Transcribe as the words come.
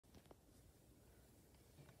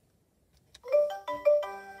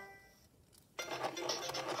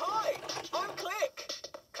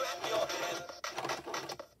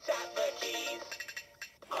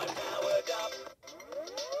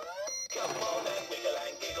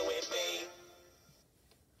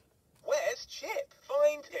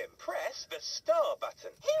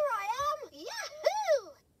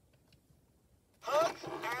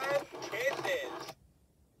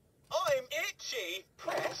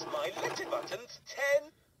Press my letter buttons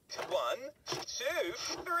 10 to 1, 2,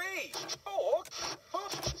 3, 4,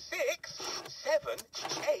 5, 6, 7,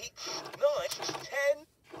 8, 9, 10.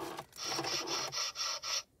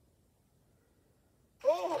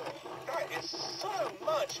 Oh, that is so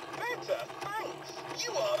much better. Thanks.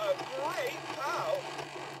 You are a great pal.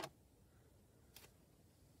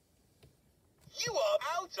 You are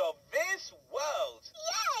out of this world.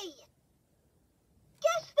 Yay!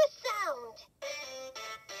 Guess the sound.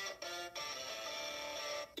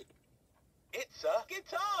 It's a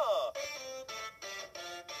guitar.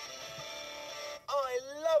 I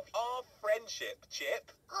love our friendship,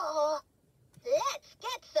 Chip. Oh, let's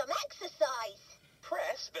get some exercise.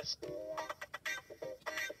 Press the...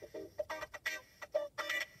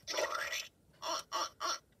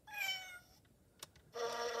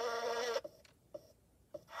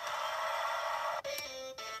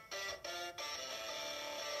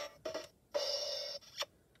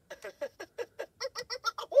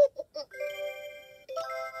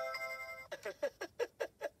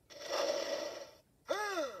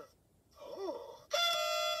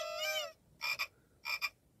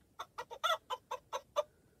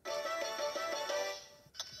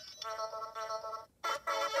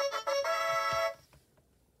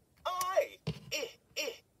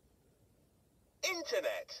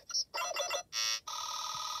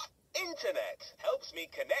 Internet helps me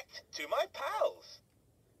connect to my pals.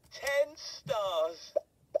 10 stars.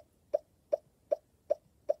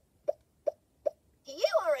 You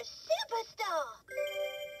are a superstar.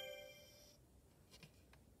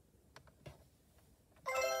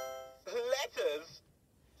 Letters.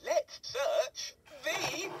 Let's search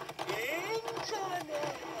the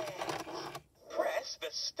internet. Press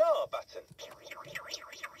the star button.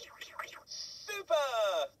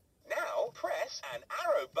 Super! Now press an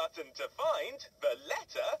arrow button to find the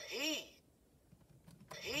letter P.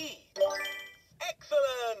 P.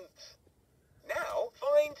 Excellent! Now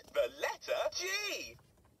find the letter G.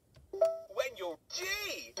 When you're G.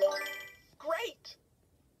 Great!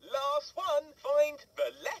 Last one, find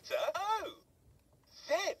the letter O.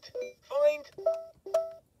 Z. Find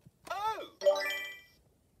O.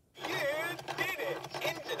 You did it!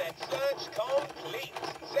 Internet search complete.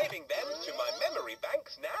 Saving them to my memory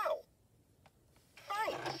banks now.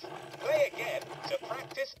 Thanks. Play again to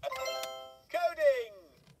practice coding.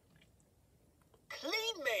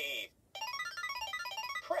 Clean me.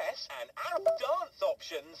 Press and arrow dance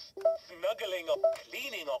options. Snuggling or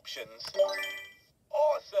cleaning options.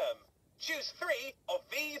 Awesome. Choose 3 of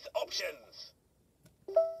these options.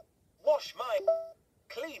 Wash my...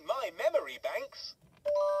 Clean my memory banks.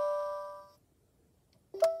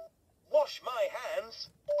 Wash my hands.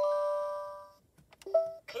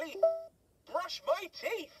 Clean. Brush my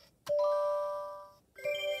teeth.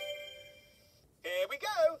 Here we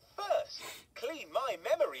go. First, clean my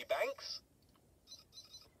memory banks.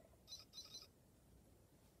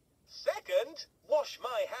 Second, wash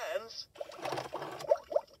my hands.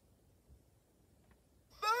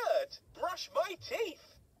 Third, brush my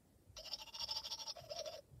teeth.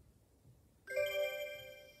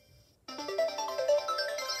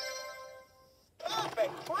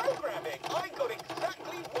 Perfect programming! I got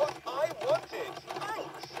exactly what I wanted.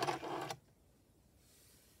 Thanks.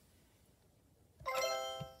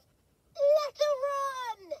 Let's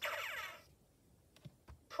run!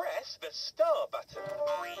 Press the star button.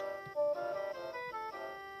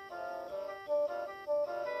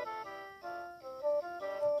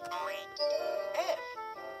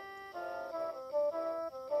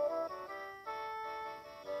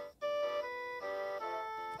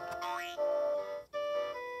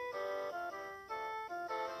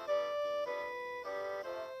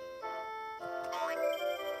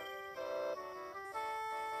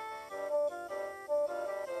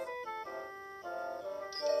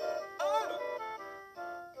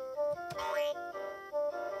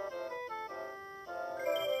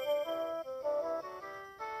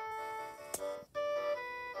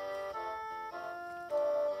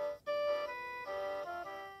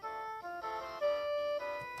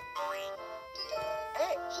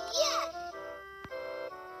 F. Yes!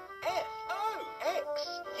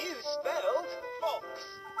 F-O-X. You spelled fox.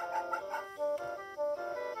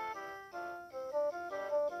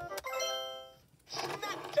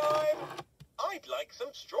 Snack time! I'd like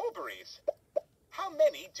some strawberries. How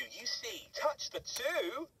many do you see? Touch the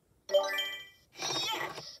 2.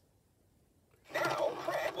 Yes! Now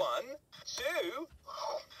press 1, 2.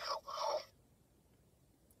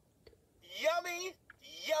 Yummy!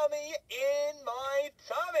 Yummy in my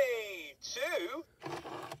tummy! 2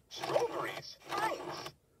 strawberries. Thanks.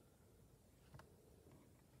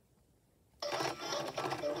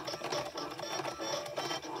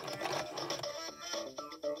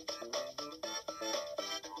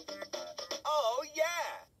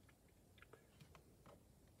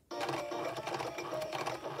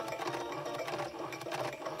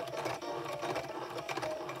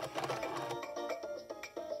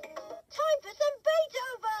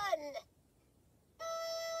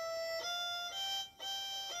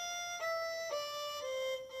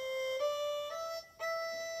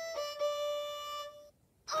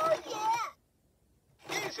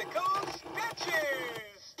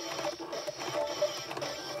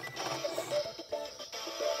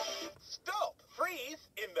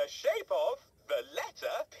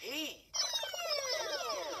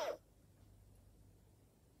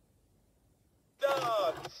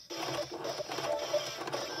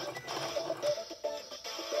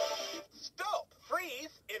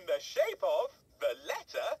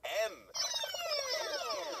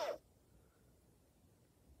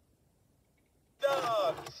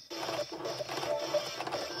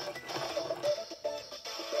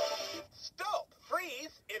 Stop!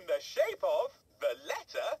 Freeze in the shape of the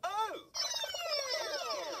letter O.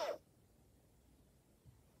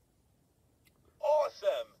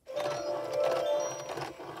 Awesome!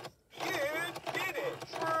 You did it!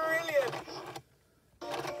 Brilliant!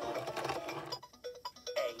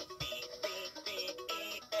 A, B, C, D,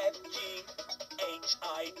 E, F, G, H,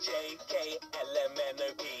 I, J, K, L, M, N,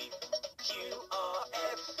 O, P, Q, R,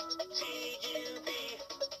 S, T, U, V,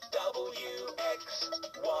 W, X,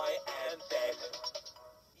 Y, and Z.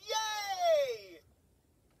 Yay!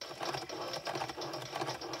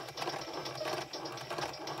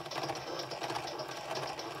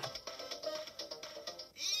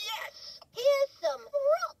 Yes! Here's some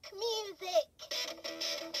rock music.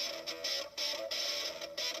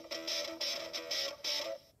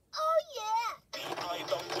 Oh yeah. The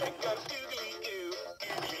eyes on Click go googly goo,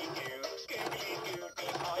 googly goo, googly goo. The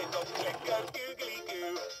eyes on Click go googly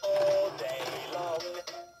goo all day long.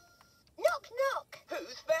 Knock knock.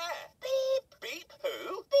 Who's there? Beep. Beep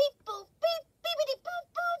who? Beep boop beep beepity boop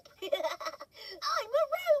boop. I'm a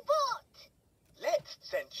robot. Let's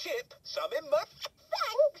send Chip some emotion.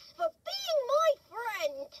 Thanks for being my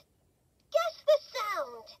friend. Guess the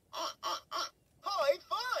sound. High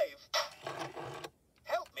five!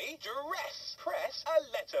 Help me dress. Press a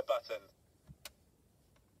letter button.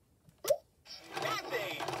 Snazzy!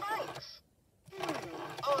 Thanks!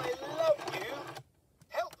 I love you.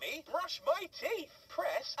 Help me brush my teeth.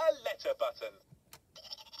 Press a letter button.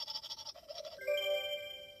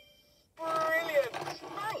 Brilliant!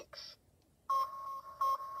 Thanks!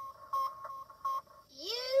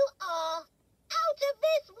 You are out of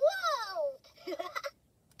this world.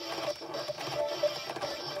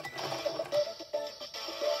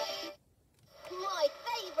 My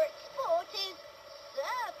favorite sport is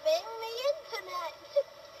surfing the internet.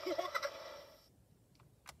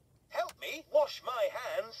 Help me wash my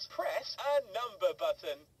hands. Press a number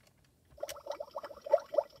button.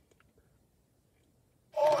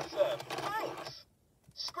 Awesome! Thanks!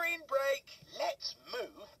 Screen break. Let's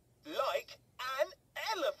move like an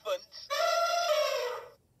elephant.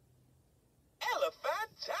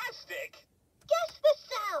 Elephantastic! Guess the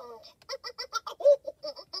sound.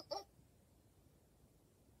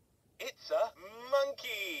 It's a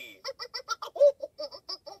monkey.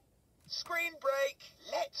 Screen break.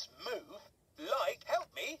 Let's move like. Help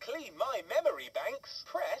me clean my memory banks.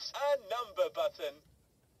 Press a number button.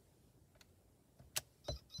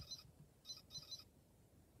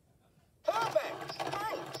 Perfect!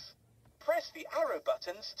 Thanks! Press the arrow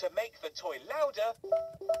buttons to make the toy louder.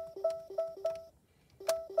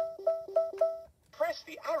 Press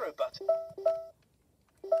the arrow button.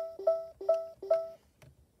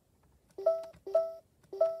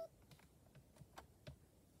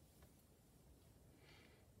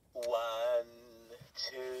 One,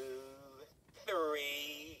 two,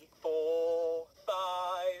 three, 4, 5,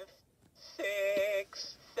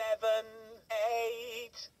 6, 7,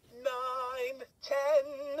 8, 9, 10.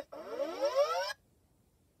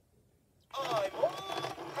 I'm all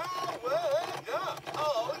powered up.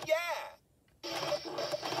 Oh yeah!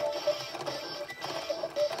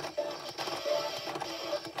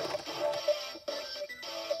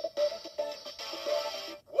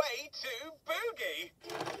 Way too boogie.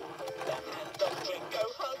 The hands of Click go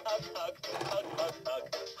hug, hug, hug, hug, hug, hug,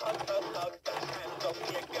 hug, hug, hug. The hands of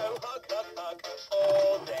Click go hug, hug, hug,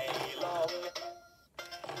 all day long.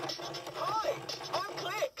 Hi, I'm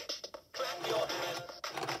Click. Clap your hands.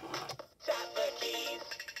 Tap the keys.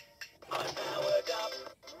 I'm powered up.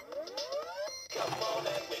 Come on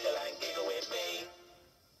and